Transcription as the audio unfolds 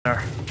I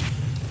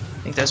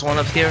think there's one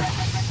up here.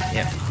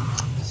 Yeah.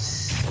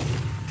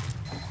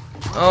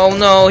 Oh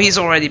no, he's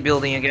already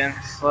building again.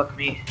 Fuck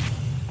me.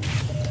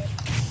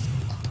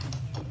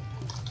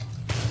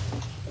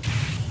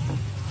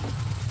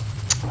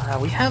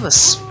 We have a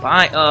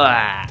spy.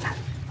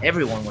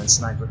 Everyone went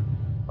sniper.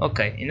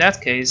 Okay, in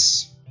that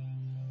case,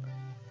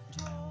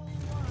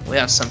 we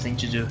have something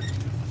to do.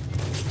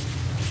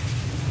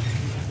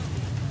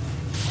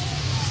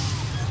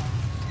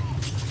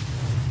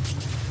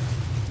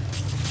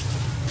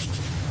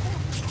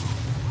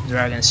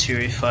 Dragon's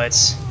Fury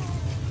fights.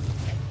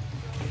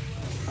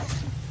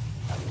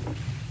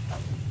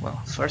 Well,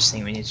 first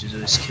thing we need to do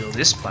is kill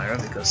this pyro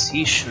because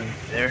he shouldn't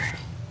be there.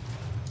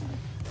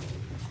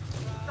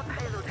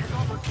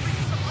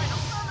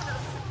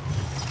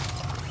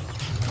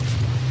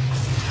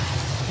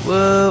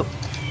 Whoa!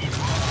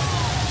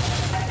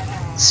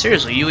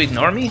 Seriously, you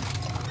ignore me?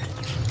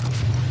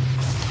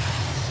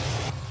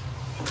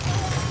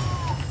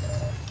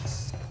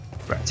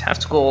 Right, have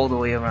to go all the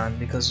way around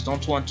because you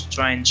don't want to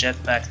try and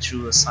jet back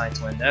through a side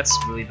lane. That's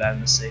a really bad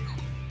mistake.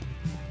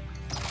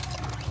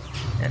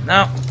 And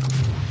now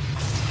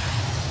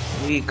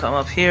we come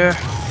up here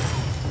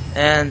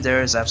and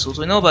there's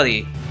absolutely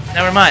nobody.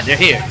 Never mind, they're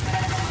here.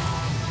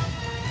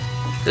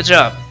 Good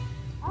job.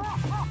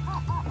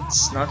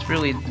 It's not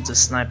really the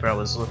sniper I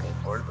was looking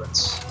for, but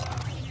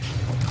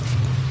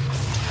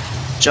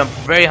jump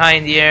very high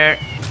in the air.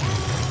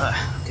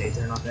 Okay,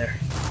 they're not there.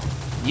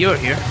 You're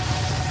here.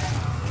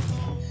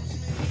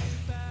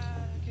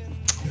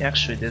 He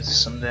actually did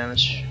some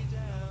damage.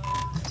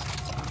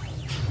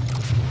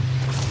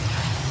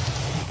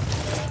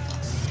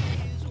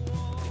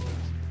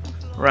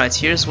 Right,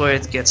 here's where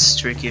it gets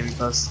tricky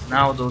because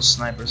now those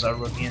snipers are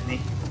looking at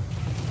me.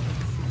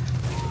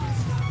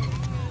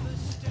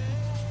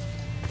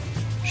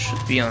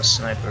 Should be on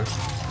sniper.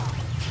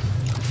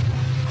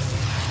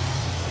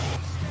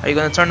 Are you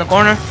gonna turn the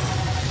corner?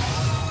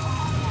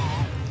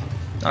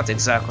 Not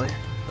exactly,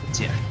 but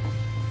yeah.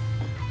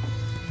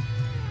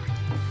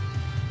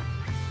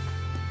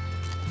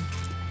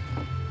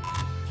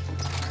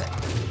 Okay.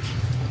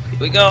 Here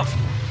we go.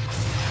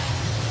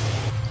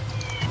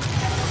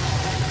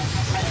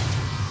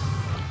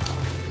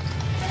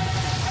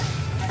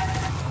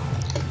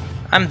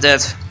 I'm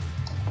dead.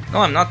 No,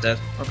 I'm not dead.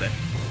 Okay.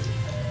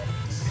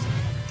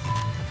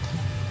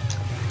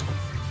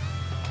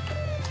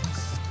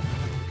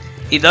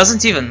 It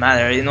doesn't even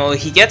matter, you know,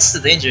 he gets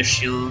the danger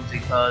shield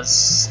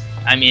because,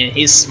 I mean,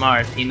 he's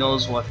smart, he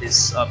knows what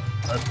he's up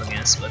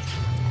against,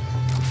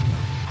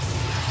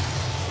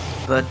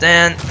 but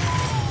then,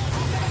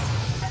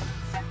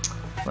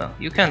 well,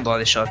 you can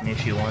body shot me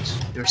if you want,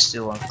 you're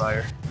still on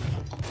fire.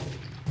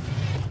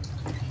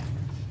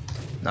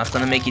 Not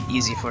gonna make it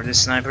easy for these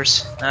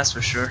snipers, that's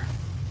for sure.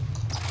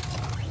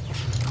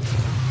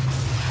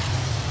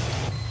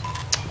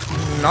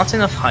 Not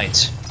enough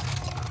height.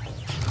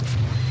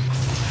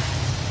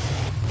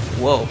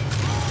 Whoa.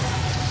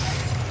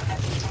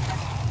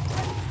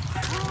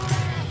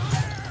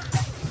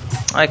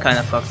 I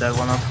kinda fucked that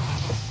one up.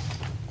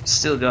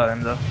 Still got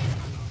him though.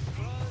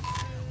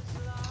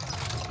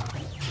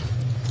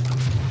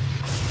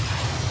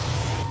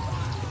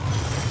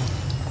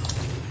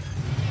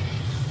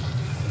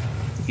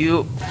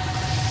 You.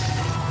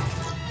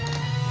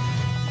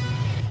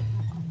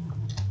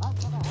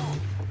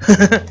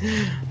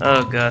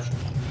 Oh god.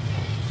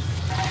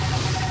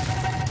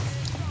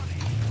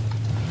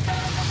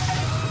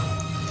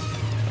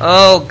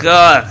 Oh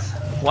god,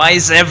 why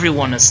is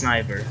everyone a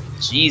sniper?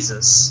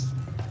 Jesus.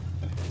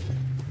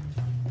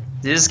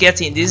 This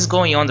is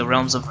going on the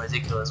realms of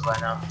ridiculous by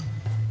now.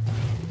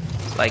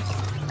 Like,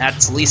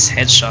 at least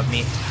headshot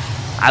me.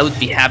 I would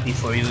be happy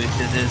for you if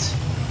you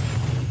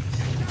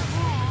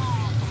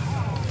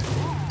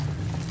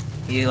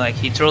did.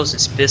 He throws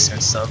his piss and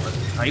stuff,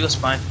 but are you a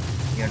spy?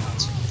 You're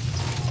not.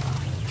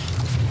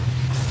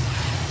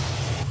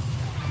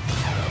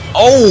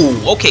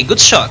 Oh, okay, good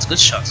shot, good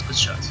shot, good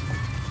shot.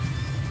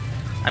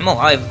 I'm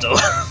alive though.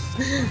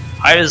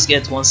 Pirates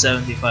get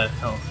 175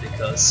 health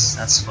because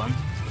that's fun.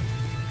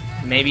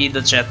 Maybe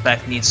the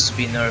jetpack needs to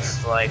be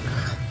nerfed, like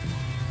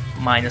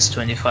minus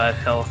 25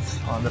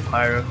 health on the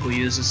pyro who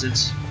uses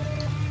it.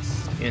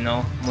 You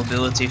know,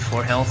 mobility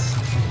for health.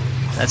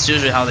 That's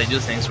usually how they do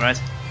things,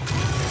 right?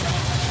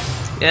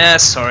 Yeah,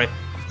 sorry.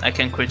 I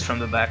can crit from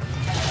the back.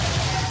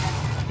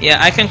 Yeah,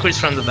 I can crit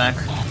from the back.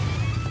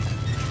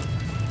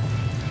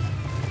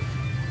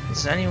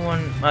 Is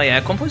anyone... Oh yeah,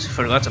 I completely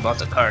forgot about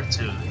the card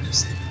too.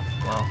 Just...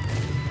 wow.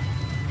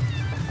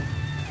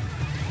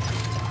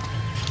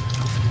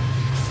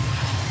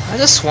 I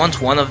just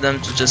want one of them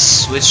to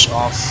just switch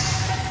off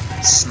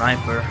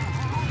sniper.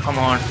 Come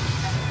on.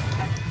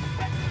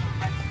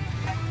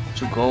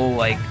 To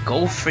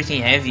go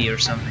freaking heavy or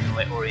something,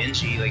 or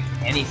NG, like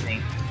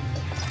anything.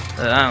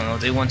 I don't know,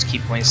 they want to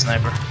keep playing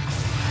sniper.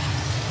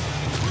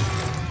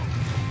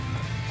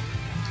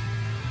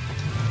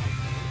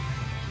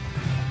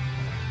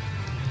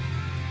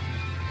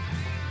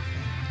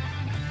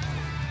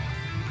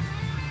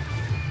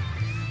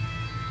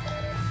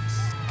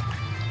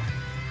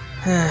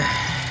 Do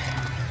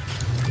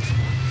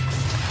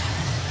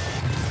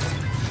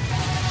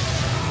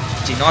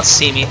not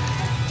see me.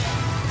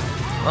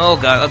 Oh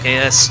god, okay,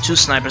 that's 2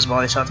 snipers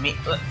body shot me.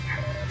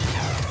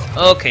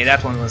 Okay,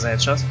 that one was a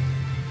headshot.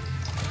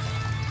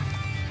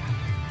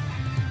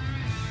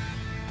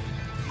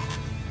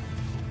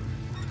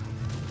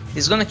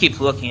 He's gonna keep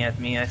looking at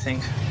me, I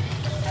think.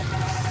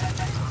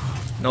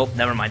 Nope,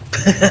 never mind.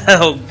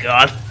 Oh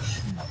god.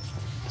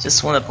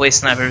 Just wanna play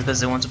sniper because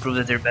they want to prove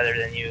that they're better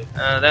than you.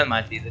 That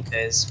might be the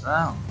case.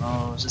 I don't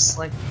know, just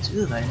like,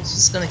 dude, I'm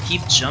just gonna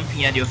keep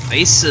jumping at your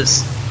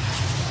faces.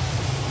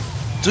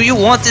 Do you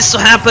want this to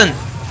happen?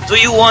 Do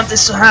you want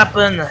this to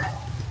happen?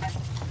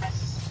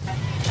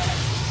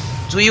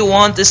 Do you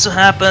want this to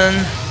happen?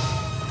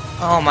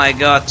 Oh my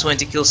god,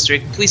 20 kill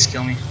streak, please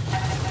kill me.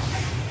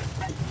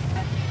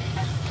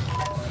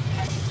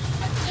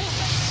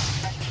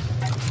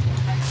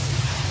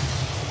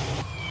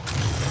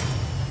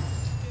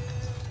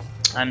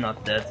 I'm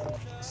not dead.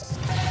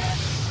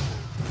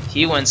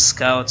 He went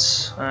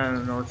scout. I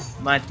don't know.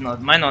 Might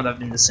not have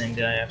been the same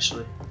guy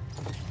actually.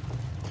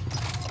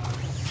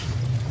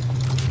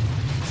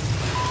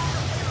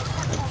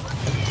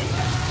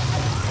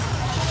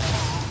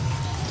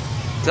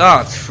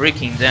 God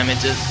freaking damn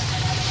it!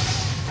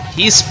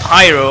 He's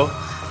pyro.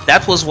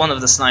 That was one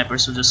of the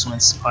snipers who just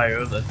went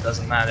pyro, but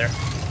doesn't matter.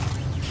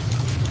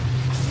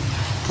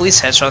 Please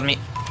headshot me.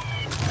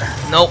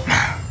 Nope.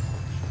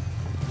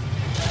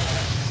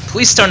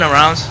 Please turn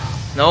around.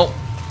 No.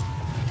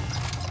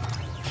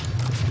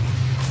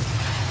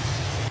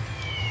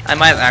 I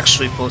might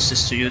actually post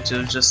this to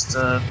YouTube, just,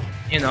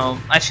 you know,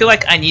 I feel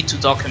like I need to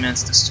document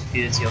the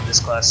stupidity of this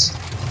class.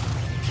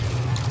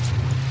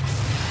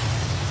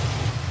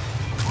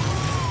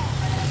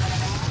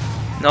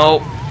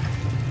 No.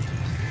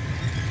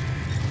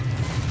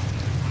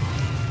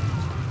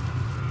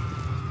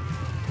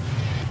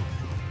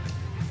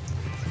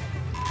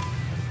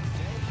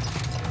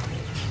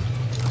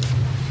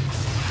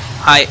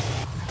 Hi.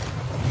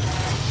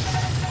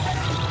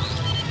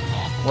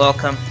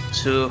 Welcome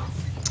to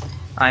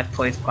I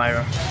Played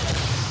Pyro.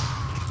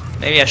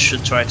 Maybe I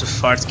should try to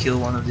fart kill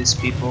one of these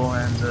people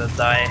and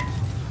die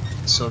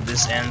so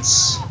this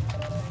ends.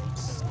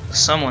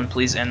 Someone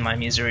please end my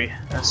misery.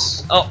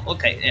 Yes. Oh,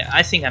 okay, yeah,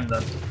 I think I'm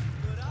done.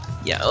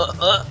 Yeah,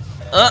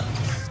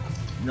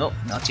 Nope,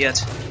 not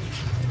yet.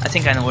 I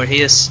think I know where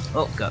he is.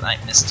 Oh god, I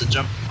missed the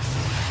jump.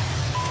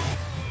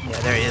 Yeah,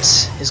 there he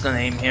is. He's gonna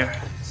aim here.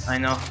 I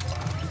know.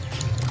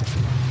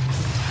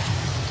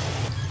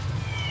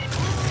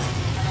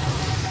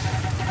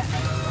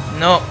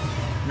 No,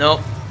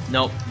 nope,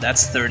 nope,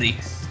 that's 30.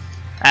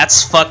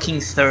 That's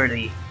fucking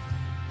 30.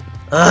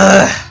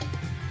 Ugh.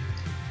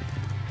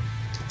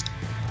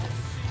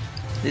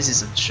 This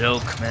is a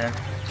joke, man.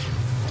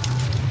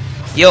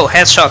 Yo,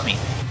 headshot me.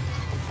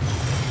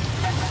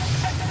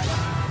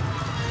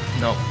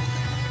 No.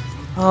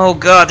 Oh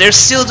god, they're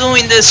still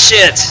doing this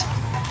shit.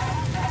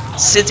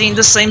 Sitting in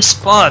the same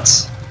spot.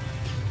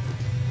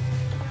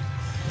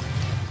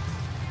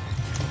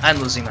 I'm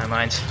losing my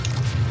mind.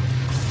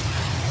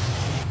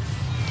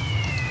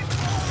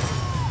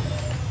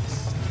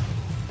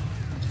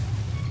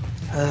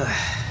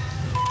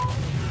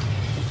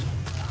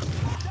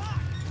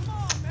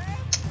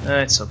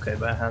 It's okay,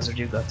 Biohazard,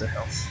 you got the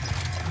health.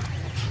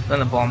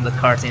 Gonna bomb the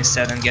cart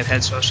instead and get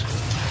headshot.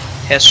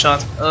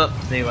 Headshot. Oh,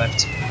 they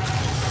left.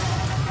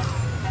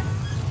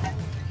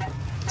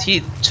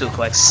 He took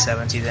like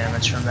 70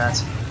 damage from that.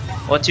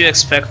 What do you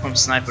expect from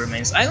sniper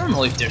mains? I don't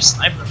know if they're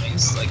sniper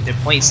mains, like they're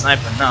playing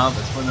sniper now,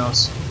 but who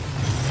knows.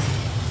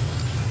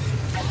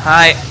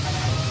 Hi.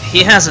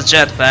 He has a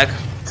jetpack.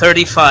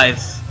 35.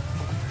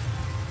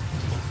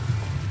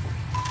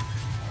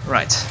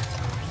 Right.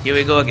 Here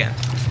we go again.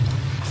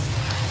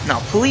 Now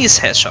please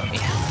headshot me.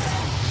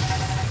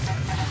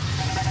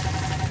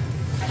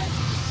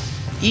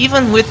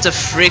 Even with the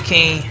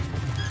freaking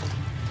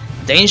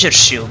danger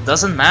shield,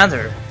 doesn't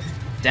matter.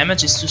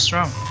 Damage is too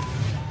strong.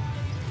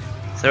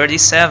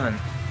 37.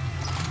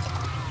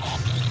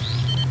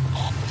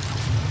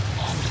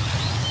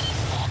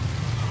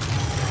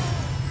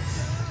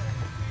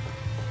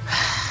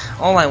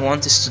 All I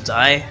want is to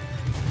die.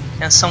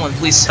 Can someone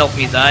please help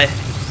me die?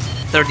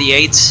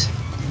 38.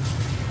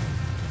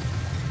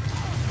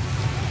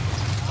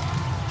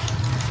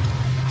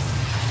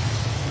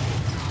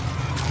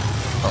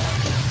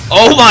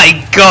 Oh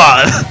my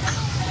god!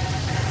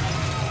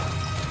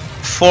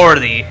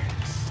 40.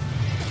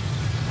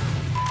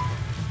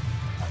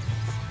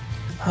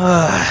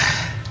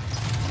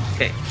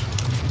 Okay.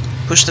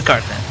 Push the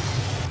cart then.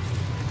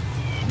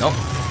 Nope.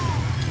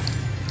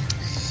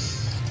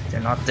 They're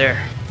not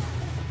there.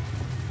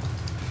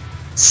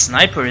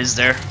 Sniper is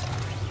there.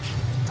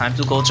 Time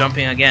to go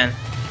jumping again.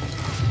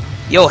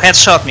 Yo,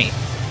 headshot me.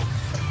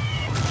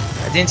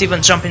 I didn't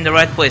even jump in the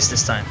right place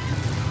this time.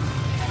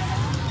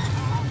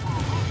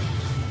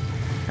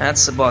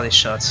 That's a body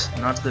shot.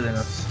 Not good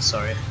enough.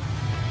 Sorry.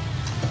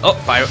 Oh,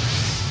 pyro.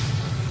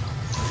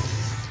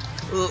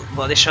 Ooh,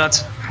 body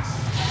shot.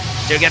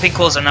 They're getting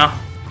closer now.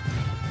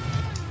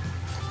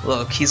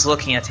 Look, he's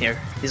looking at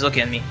here. He's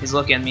looking at me. He's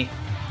looking at me.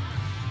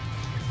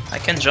 I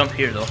can jump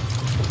here though.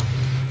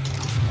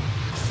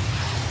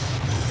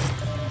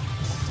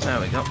 There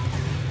we go.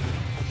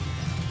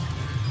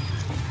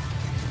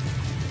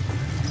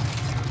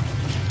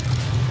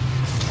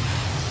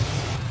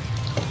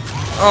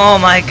 Oh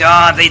my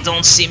god, they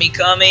don't see me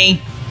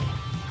coming!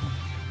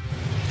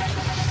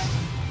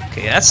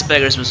 Okay, that's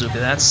Beggar's Bazooka.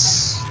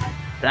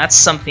 That's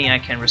something I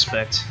can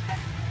respect.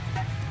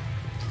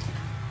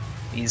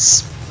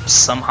 He's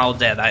somehow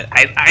dead.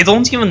 I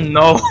don't even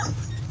know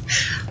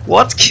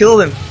what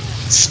killed him.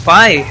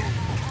 Spy,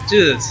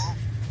 dude,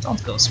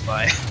 don't go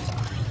spy.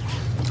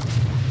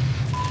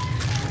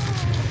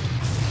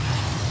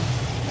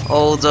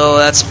 Although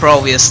that's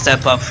probably a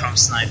step up from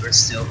sniper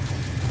still.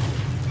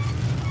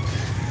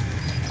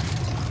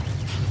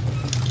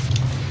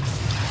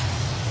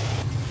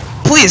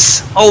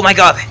 Please! Oh my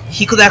god,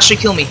 he could actually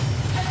kill me.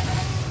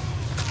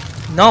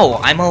 No,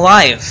 I'm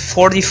alive.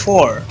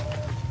 44.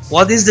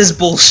 What is this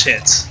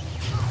bullshit?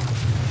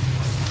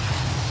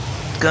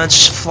 Gonna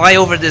fly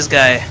over this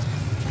guy.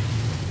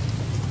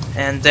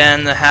 And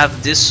then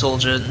have this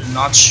soldier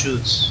not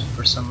shoot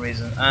for some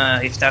reason.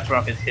 If that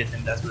rocket hit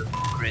him, that would be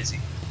crazy.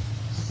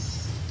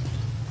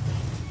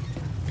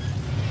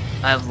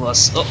 I've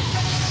lost. Oh!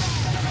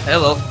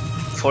 Hello.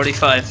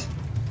 45.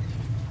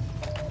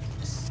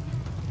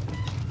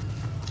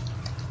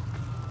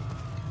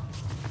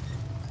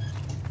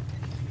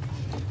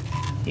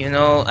 You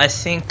know, I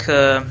think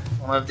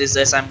one of these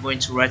days I'm going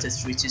to write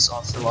a treatise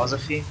on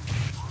philosophy,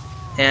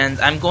 and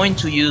I'm going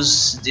to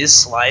use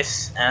this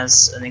life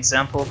as an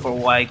example for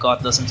why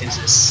God doesn't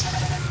exist.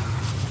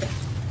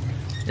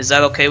 Is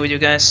that okay with you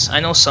guys? I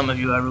know some of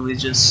you are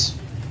religious,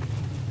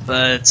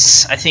 but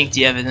I think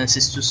the evidence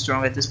is too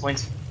strong at this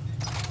point.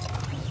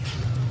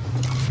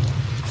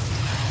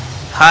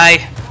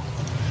 Hi!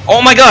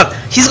 Oh my god!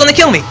 He's gonna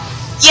kill me!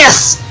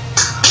 Yes!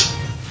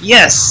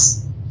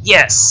 Yes!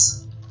 Yes!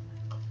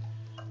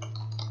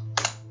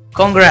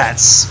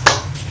 Congrats!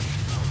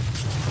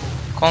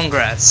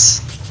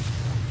 Congrats!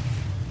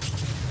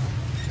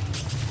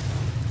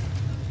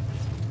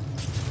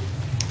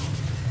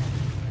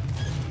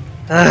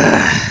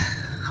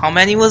 How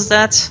many was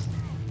that?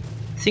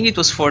 I think it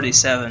was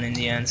 47 in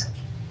the end.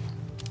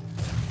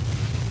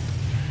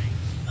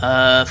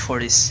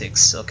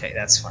 46. Okay,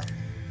 that's fine.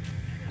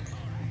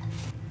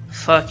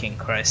 Fucking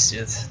Christ,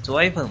 dude. Do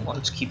I even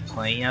want to keep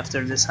playing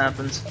after this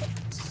happens?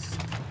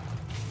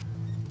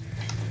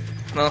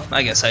 Well,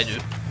 I guess I do.